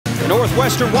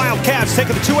Northwestern Wildcats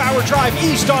taking the 2-hour drive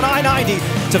east on I-90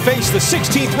 to face the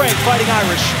 16th-ranked Fighting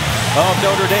Irish of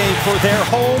Notre Dame for their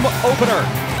home opener.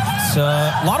 It's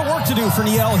a lot of work to do for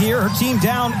Niele here. Her team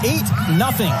down 8-0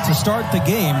 to start the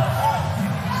game.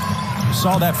 You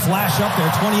saw that flash up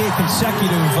there, 28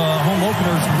 consecutive home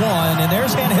openers won, and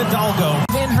there's Hidalgo.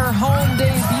 In her home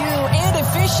debut, and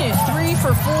efficient, 3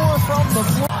 for 4 from the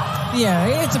floor. Yeah,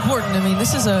 it's important. I mean,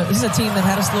 this is a team that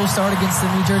had a slow start against the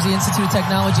New Jersey Institute of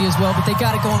Technology as well, but they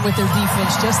got it going with their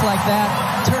defense just like that,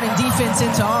 turning defense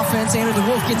into offense. And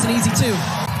DeWolfe gets an easy 2.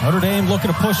 Notre Dame looking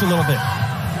to push a little bit.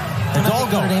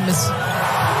 Hidalgo. Notre Dame is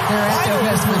they're at their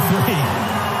best for 3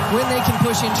 when they can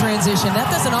push in transition.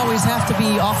 That doesn't always have to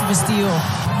be off of a steal.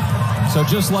 So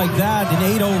just like that, an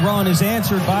 8-0 run is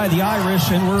answered by the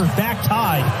Irish, and we're back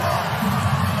tied.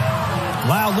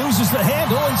 Lau loses the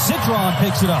handle, and Citron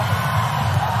picks it up.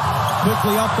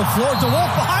 Quickly up the floor,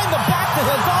 DeWolfe behind the back to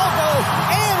Hidalgo,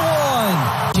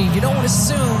 and 1. You don't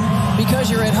assume because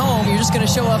you're at home, you're just going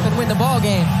to show up and win the ball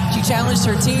game. She challenged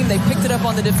her team. They picked it up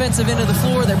on the defensive end of the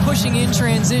floor. They're pushing in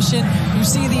transition. You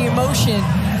see the emotion.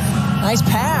 Nice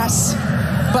pass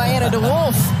by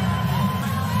DeWolfe.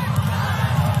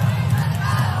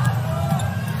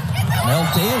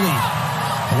 Daly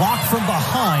blocked from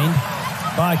behind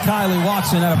by Kylee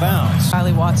Watson out of bounds.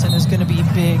 Kylee Watson is going to be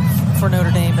big for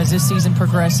Notre Dame as this season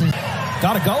progresses.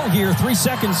 Got to go here, 3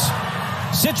 seconds.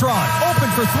 Citron open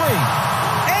for 3,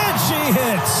 and she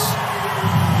hits.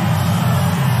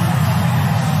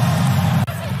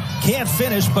 Can't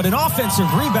finish, but an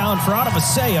offensive rebound for Ivey,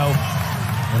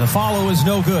 and the follow is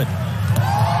no good.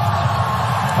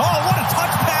 Oh, what a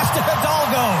touch pass to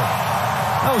Hidalgo.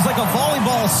 That was like a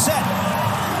volleyball set.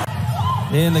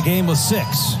 And the game was 6.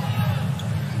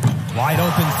 Wide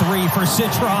open 3 for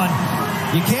Citron.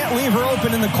 You can't leave her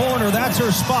open in the corner. That's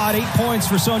her spot. 8 points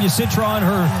for Sonia Citron.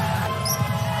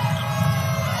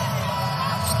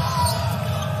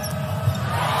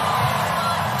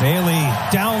 Daly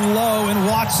down low, and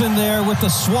Watson there with the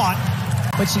swat.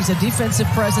 But she's a defensive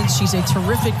presence. She's a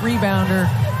terrific rebounder.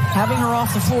 Having her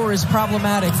off the floor is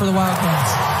problematic for the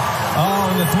Wildcats. Oh,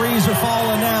 and the 3s are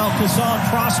falling now. Kassan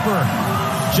Prosper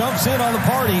jumps in on the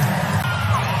party.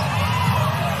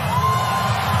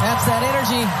 That's that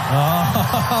energy.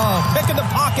 Oh, pick in the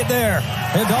pocket there.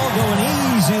 Hidalgo, an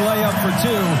easy layup for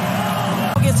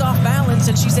 2. Gets off balance,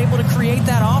 and she's able to create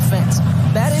that offense.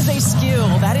 That is a skill.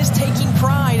 That is taking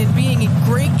pride in being a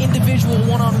great individual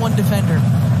one-on-one defender.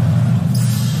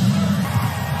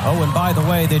 Oh, and by the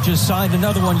way, they just signed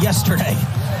another one yesterday.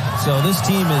 So this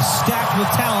team is stacked with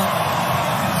talent.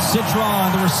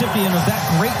 Citron, the recipient of that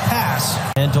great pass.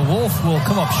 And DeWolfe will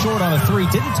come up short on a 3.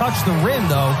 Didn't touch the rim,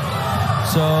 though.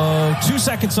 So 2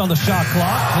 seconds on the shot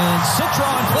clock, and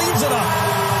Citron cleans it up.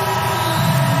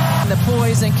 The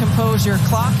poise and composure.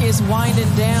 Clock is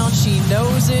winding down. She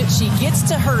knows it. She gets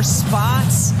to her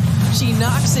spots. She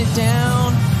knocks it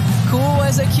down. Cool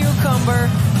as a cucumber.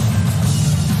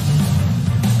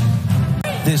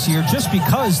 This year, just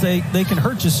because they can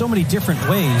hurt you so many different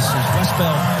ways. As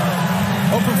Westbeld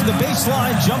open for the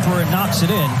baseline jumper and knocks it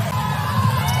in.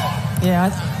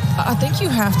 Yeah, I think you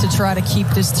have to try to keep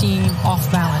this team off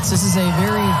balance. This is a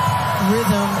very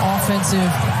rhythm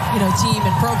offensive, team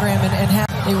and program, and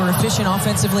they were efficient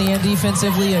offensively and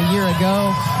defensively a year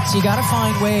ago. So you got to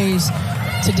find ways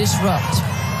to disrupt.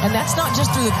 And that's not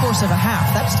just through the course of a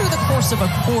half. That's through the course of a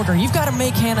quarter. You've got to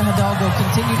make Hidalgo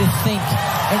continue to think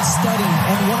and study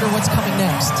and wonder what's coming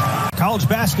next. College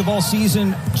basketball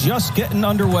season just getting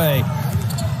underway.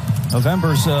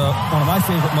 November's one of my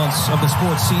favorite months of the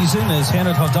sports season as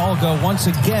Hidalgo once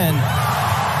again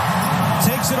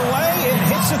takes it away and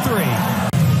hits a 3.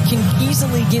 Can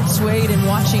easily get swayed in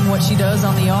watching what she does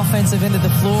on the offensive end of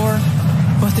the floor,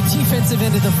 but the defensive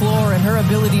end of the floor and her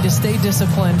ability to stay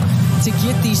disciplined, to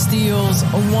get these steals,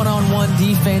 a one-on-one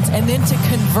defense, and then to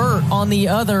convert on the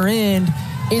other end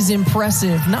is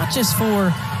impressive, not just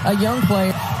for a young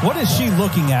player. What is she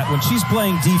looking at when she's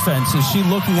playing defense? Is she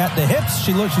looking at the hips?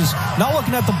 She's not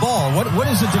looking at the ball. What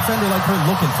is a defender like her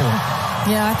looking for?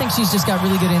 Yeah, I think she's just got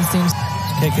really good instincts.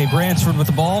 KK Bransford with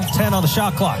the ball, 10 on the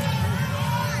shot clock.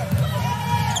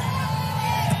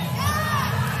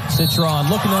 Citron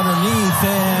looking underneath,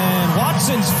 and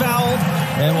Watson's fouled,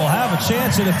 and we'll have a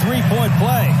chance at a 3-point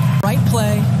play. Right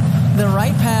play, the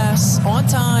right pass, on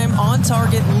time, on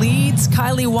target, leads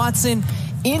Kylee Watson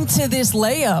into this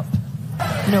layup.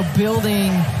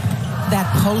 Building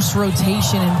that post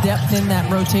rotation and depth in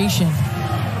that rotation.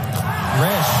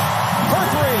 Rish for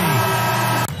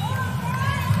 3.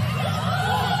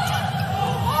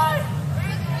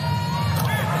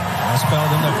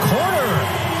 Westbeld in the corner.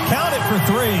 Count it for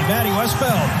 3. Maddy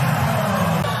Westbeld.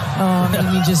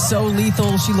 I mean, just so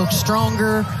lethal. She looks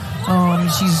stronger.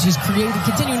 She's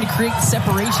continuing to create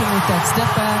separation with that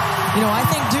step back. You know, I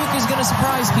think Duke is going to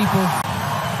surprise people.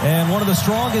 And one of the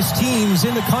strongest teams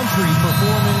in the country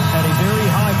performing at a very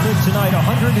high clip tonight.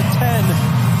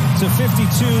 110-52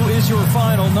 is your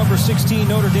final. Number 16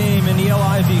 Notre Dame and Niele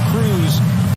Ivey Cruz